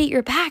wind at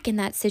your back in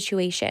that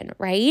situation,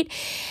 right?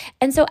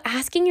 And so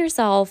asking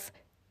yourself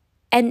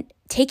and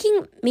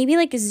taking maybe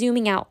like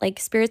zooming out, like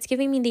Spirit's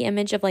giving me the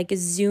image of like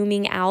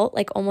zooming out,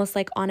 like almost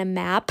like on a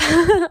map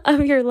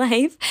of your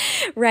life,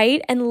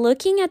 right? And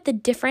looking at the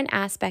different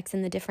aspects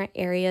and the different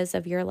areas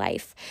of your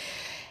life.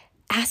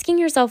 Asking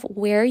yourself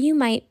where you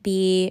might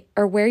be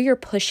or where you're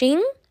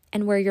pushing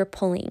and where you're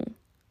pulling,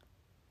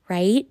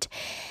 right?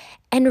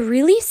 And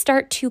really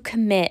start to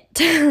commit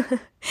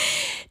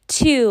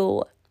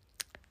to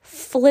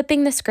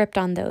flipping the script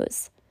on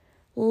those.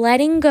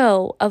 Letting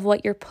go of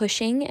what you're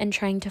pushing and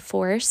trying to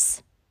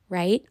force,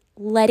 right?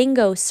 Letting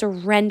go,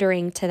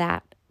 surrendering to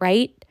that,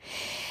 right?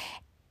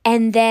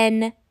 And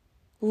then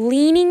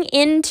leaning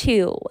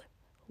into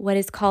what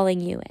is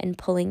calling you and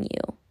pulling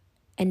you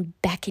and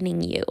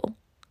beckoning you,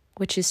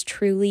 which is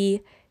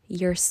truly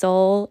your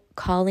soul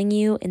calling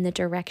you in the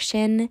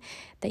direction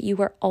that you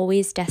were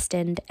always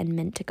destined and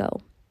meant to go.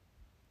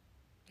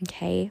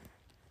 Okay?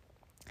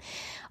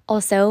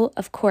 Also,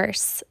 of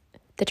course,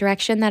 the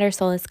direction that our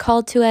soul is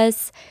called to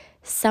us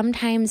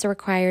sometimes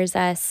requires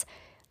us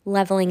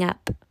leveling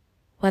up,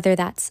 whether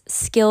that's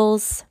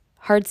skills,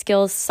 hard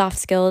skills, soft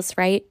skills,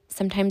 right?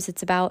 Sometimes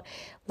it's about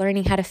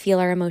learning how to feel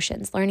our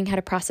emotions, learning how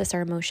to process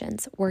our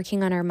emotions,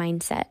 working on our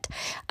mindset,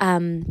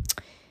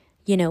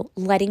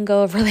 letting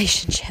go of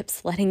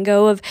relationships, letting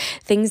go of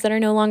things that are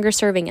no longer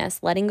serving us,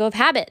 letting go of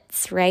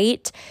habits,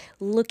 right?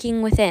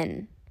 Looking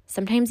within.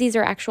 Sometimes these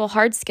are actual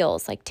hard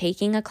skills, like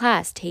taking a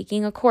class,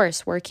 taking a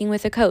course, working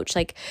with a coach.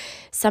 Like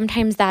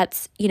sometimes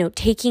that's,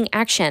 taking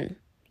action,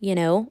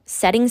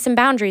 setting some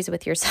boundaries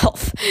with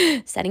yourself,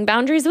 setting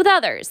boundaries with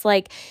others.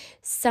 Like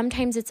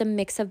sometimes it's a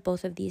mix of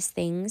both of these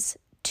things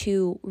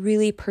to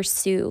really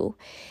pursue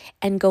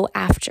and go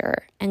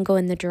after and go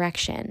in the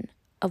direction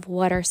of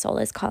what our soul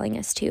is calling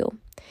us to.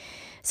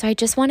 So I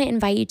just want to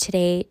invite you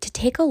today to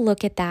take a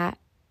look at that,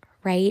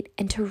 right?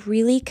 And to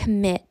really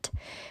commit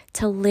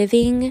to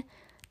living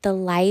the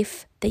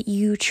life that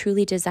you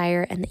truly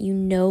desire and that you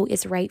know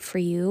is right for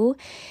you,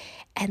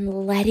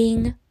 and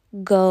letting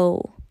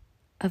go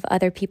of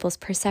other people's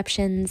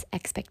perceptions,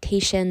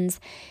 expectations,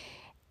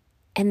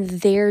 and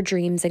their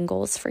dreams and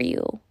goals for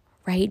you,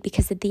 right?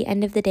 Because at the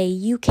end of the day,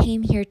 you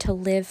came here to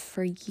live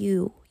for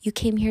you. You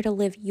came here to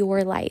live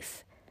your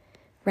life,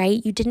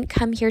 right? You didn't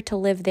come here to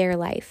live their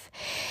life.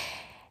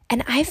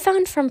 And I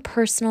found from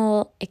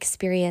personal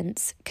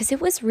experience, because it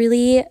was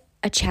really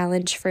a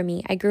challenge for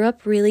me. I grew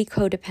up really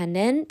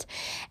codependent.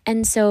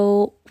 And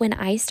so when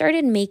I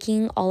started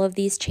making all of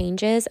these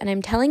changes, and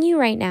I'm telling you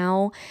right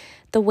now,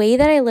 the way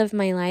that I live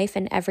my life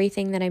and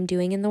everything that I'm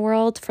doing in the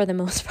world for the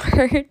most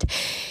part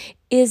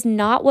is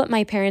not what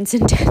my parents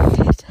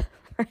intended,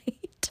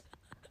 right?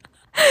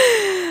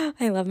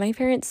 I love my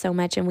parents so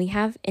much and we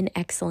have an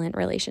excellent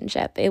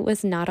relationship. It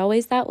was not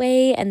always that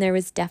way. And there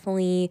was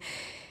definitely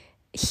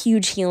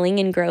huge healing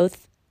and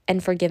growth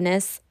and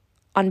forgiveness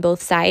on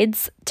both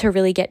sides to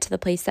really get to the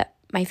place that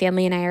my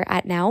family and I are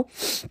at now.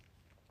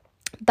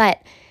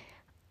 But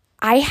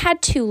I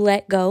had to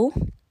let go.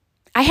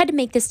 I had to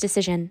make this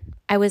decision.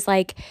 I was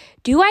like,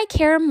 do I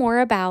care more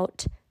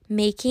about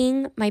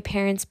making my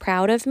parents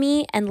proud of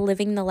me and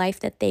living the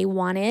life that they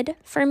wanted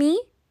for me?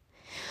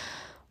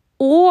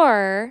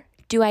 Or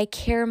do I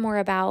care more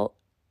about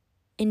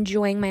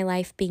enjoying my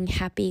life, being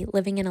happy,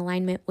 living in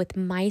alignment with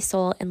my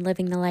soul, and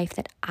living the life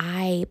that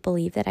I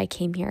believe that I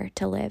came here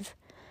to live?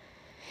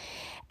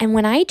 And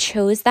when I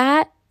chose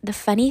that, the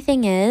funny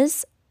thing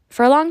is,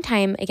 for a long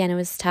time, again, it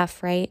was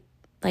tough, right?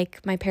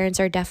 Like my parents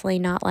are definitely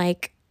not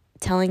like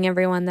telling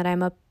everyone that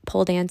I'm a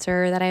pole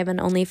dancer, or that I have an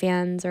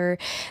OnlyFans, or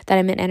that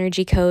I'm an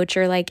energy coach,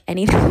 or like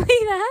anything like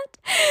that,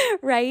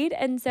 right?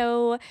 And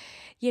so,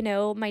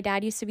 my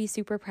dad used to be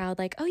super proud,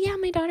 like, oh yeah,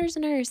 my daughter's a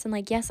nurse. And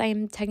like, yes, I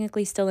am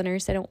technically still a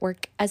nurse. I don't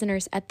work as a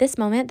nurse at this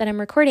moment that I'm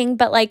recording,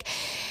 but like,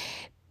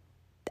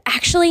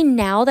 actually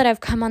now that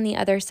I've come on the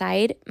other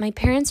side, my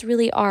parents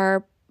really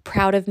are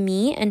proud of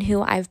me and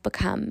who I've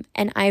become.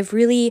 And I've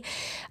really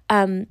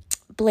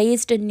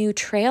blazed a new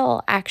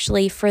trail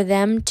actually for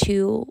them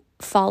to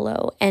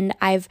follow. And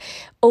I've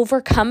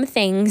overcome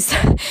things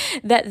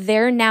that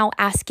they're now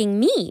asking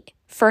me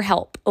for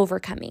help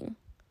overcoming,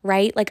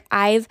 right? Like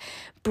I've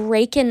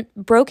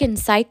broken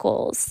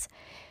cycles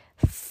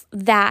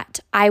that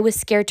I was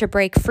scared to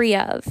break free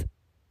of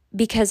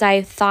because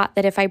I thought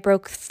that if I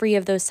broke free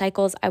of those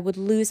cycles, I would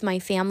lose my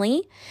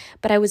family,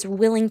 but I was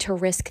willing to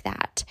risk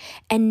that.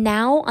 And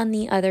now on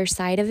the other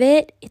side of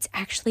it, it's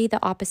actually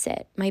the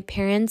opposite. My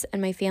parents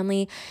and my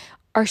family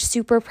are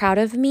super proud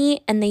of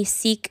me, and they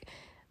seek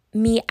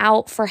me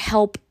out for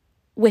help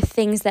with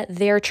things that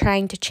they're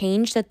trying to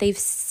change that they've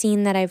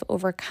seen that I've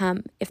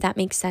overcome, if that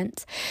makes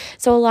sense.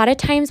 So a lot of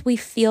times we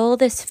feel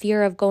this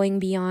fear of going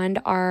beyond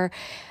our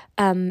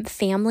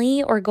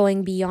family, or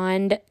going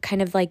beyond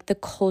kind of like the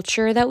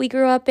culture that we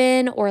grew up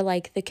in, or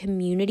like the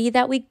community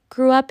that we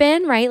grew up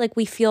in, right? Like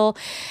we feel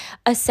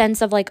a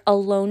sense of like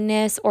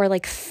aloneness, or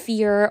like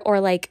fear,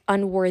 or like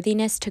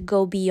unworthiness to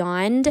go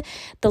beyond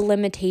the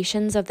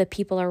limitations of the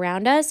people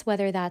around us,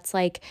 whether that's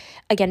like,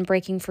 again,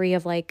 breaking free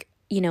of like,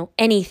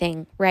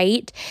 anything,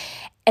 right?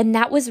 And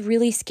that was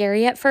really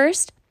scary at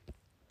first,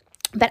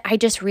 but I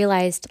just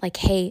realized like,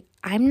 hey,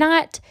 I'm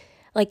not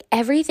like,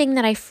 everything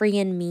that I free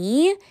in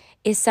me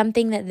is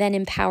something that then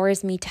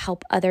empowers me to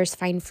help others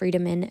find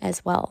freedom in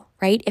as well,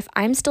 right? If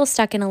I'm still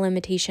stuck in a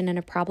limitation and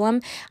a problem,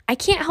 I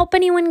can't help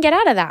anyone get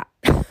out of that,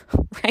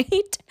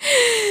 right?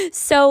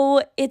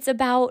 So it's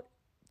about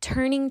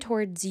turning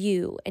towards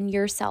you and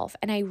yourself.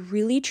 And I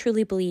really,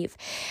 truly believe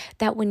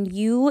that when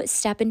you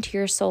step into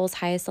your soul's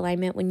highest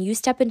alignment, when you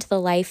step into the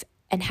life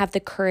and have the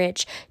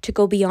courage to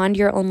go beyond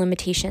your own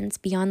limitations,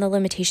 beyond the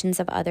limitations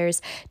of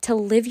others, to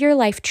live your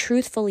life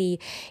truthfully,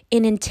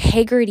 in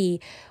integrity,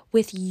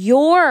 with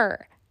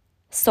your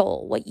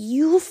soul, what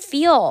you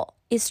feel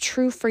is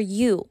true for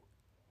you,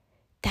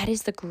 that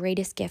is the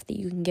greatest gift that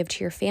you can give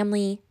to your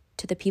family,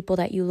 to the people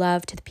that you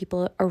love, to the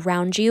people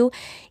around you,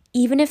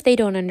 even if they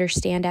don't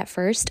understand at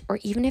first, or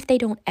even if they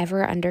don't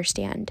ever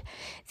understand.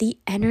 The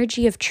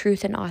energy of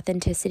truth and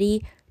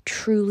authenticity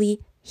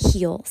truly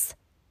heals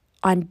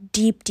on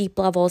deep, deep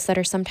levels that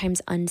are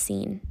sometimes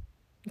unseen.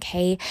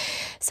 Okay,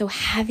 so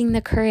having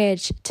the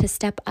courage to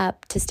step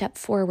up, to step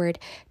forward,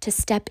 to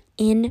step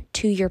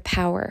into your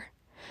power,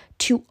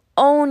 to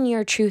own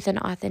your truth and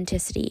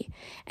authenticity,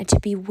 and to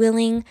be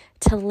willing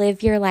to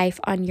live your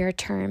life on your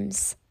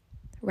terms,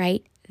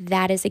 right?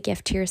 That is a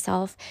gift to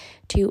yourself,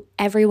 to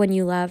everyone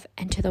you love,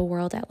 and to the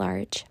world at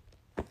large.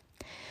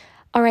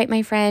 All right,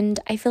 my friend,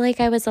 I feel like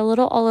I was a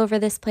little all over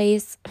the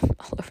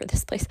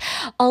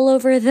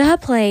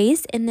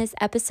place in this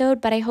episode,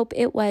 but I hope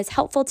it was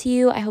helpful to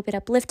you. I hope it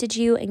uplifted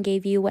you and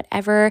gave you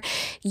whatever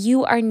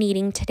you are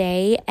needing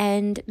today,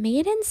 and may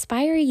it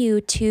inspire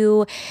you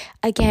to,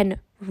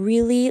 again,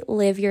 really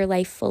live your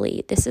life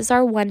fully. This is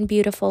our one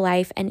beautiful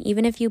life. And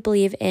even if you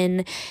believe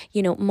in,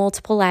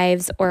 multiple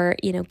lives, or,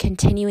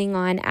 continuing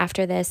on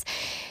after this,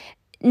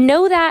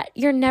 know that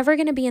you're never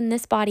going to be in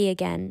this body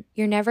again.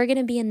 You're never going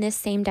to be in this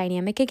same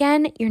dynamic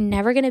again. You're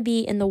never going to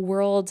be in the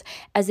world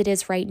as it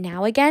is right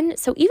now again.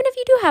 So even if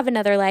you do have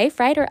another life,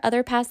 right, or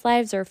other past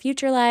lives, or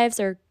future lives,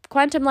 or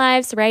quantum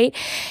lives, right,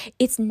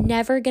 it's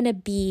never going to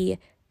be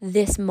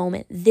this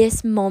moment.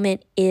 This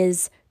moment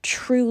is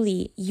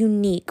truly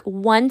unique,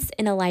 once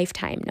in a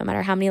lifetime, no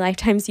matter how many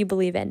lifetimes you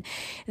believe in.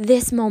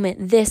 This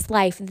moment, this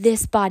life,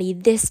 this body,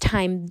 this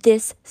time,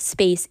 this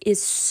space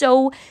is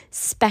so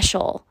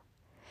special.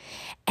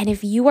 And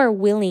if you are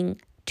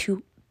willing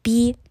to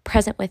be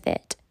present with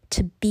it,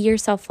 to be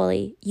yourself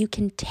fully, you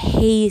can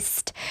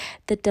taste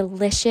the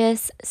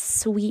delicious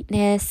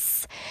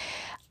sweetness,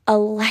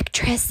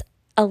 electric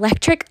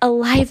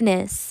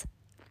aliveness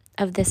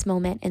of this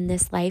moment in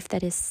this life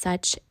that is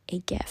such a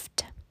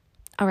gift.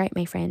 All right,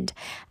 my friend,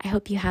 I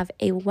hope you have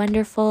a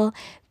wonderful,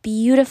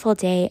 beautiful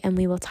day, and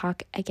we will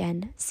talk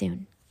again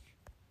soon.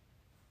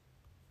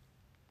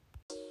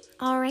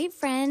 All right,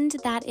 friend,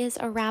 that is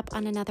a wrap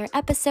on another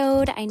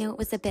episode. I know it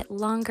was a bit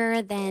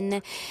longer than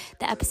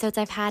the episodes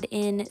I've had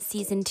in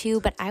season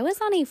 2, but I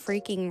was on a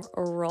freaking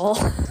roll.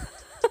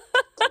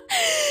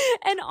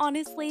 And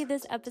honestly,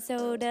 this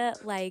episode,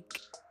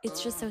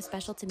 it's just so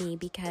special to me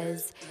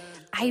because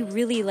I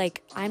really,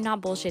 I'm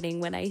not bullshitting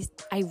when I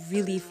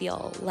really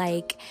feel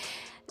like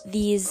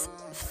these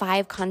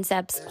 5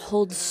 concepts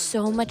hold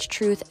so much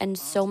truth and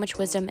so much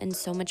wisdom and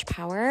so much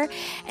power.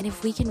 And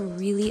if we can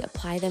really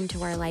apply them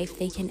to our life,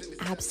 they can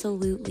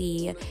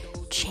absolutely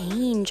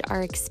change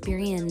our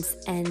experience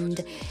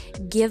and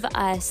give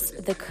us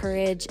the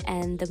courage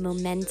and the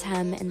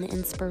momentum and the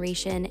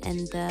inspiration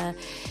and the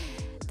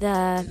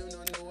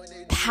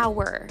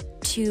power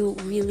to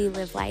really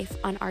live life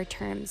on our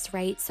terms,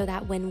 right? So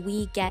that when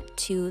we get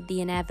to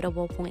the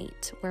inevitable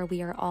point where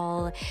we are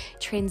all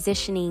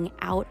transitioning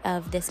out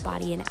of this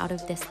body and out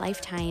of this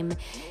lifetime,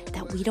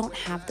 that we don't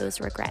have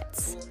those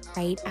regrets,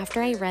 right?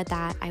 After I read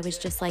that, I was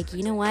just like,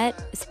 you know what?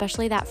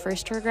 Especially that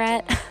first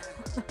regret.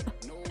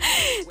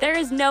 There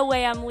is no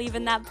way I'm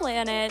leaving the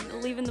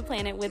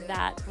planet with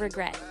that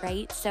regret,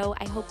 right? So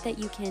I hope that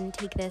you can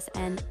take this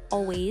and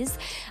always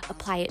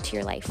apply it to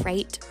your life,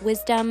 right?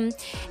 Wisdom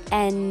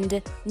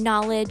and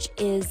knowledge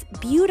is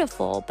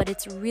beautiful, but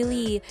it's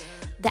really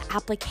the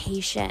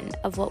application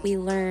of what we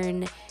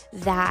learn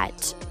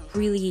that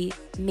really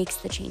makes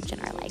the change in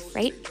our life,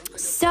 right?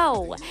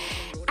 So,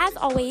 as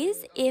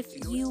always,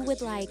 if you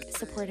would like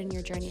support in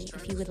your journey,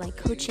 if you would like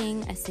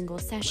coaching, a single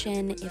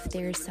session, if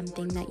there's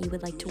something that you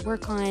would like to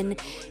work on,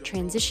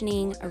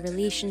 transitioning, a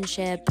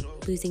relationship,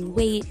 losing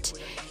weight,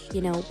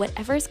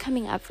 whatever's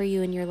coming up for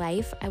you in your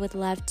life, I would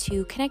love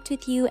to connect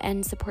with you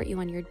and support you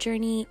on your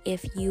journey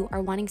if you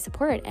are wanting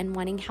support and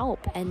wanting help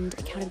and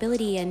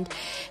accountability and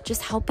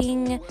just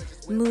helping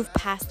move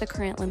past the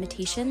current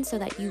limitations so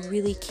that you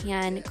really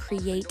can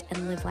create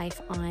and live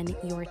life on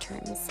your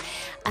terms.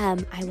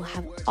 I will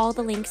have all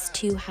the links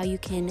to how you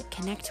can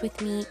connect with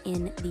me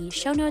in the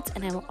show notes,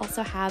 and I will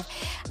also have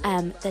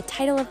the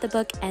title of the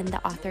book and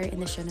the author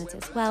in the show notes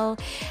as well.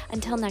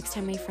 Until next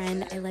time, my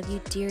friend, I love you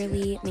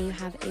dearly. May you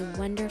have a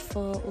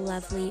wonderful,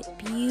 lovely,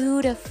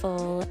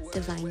 beautiful,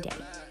 divine day.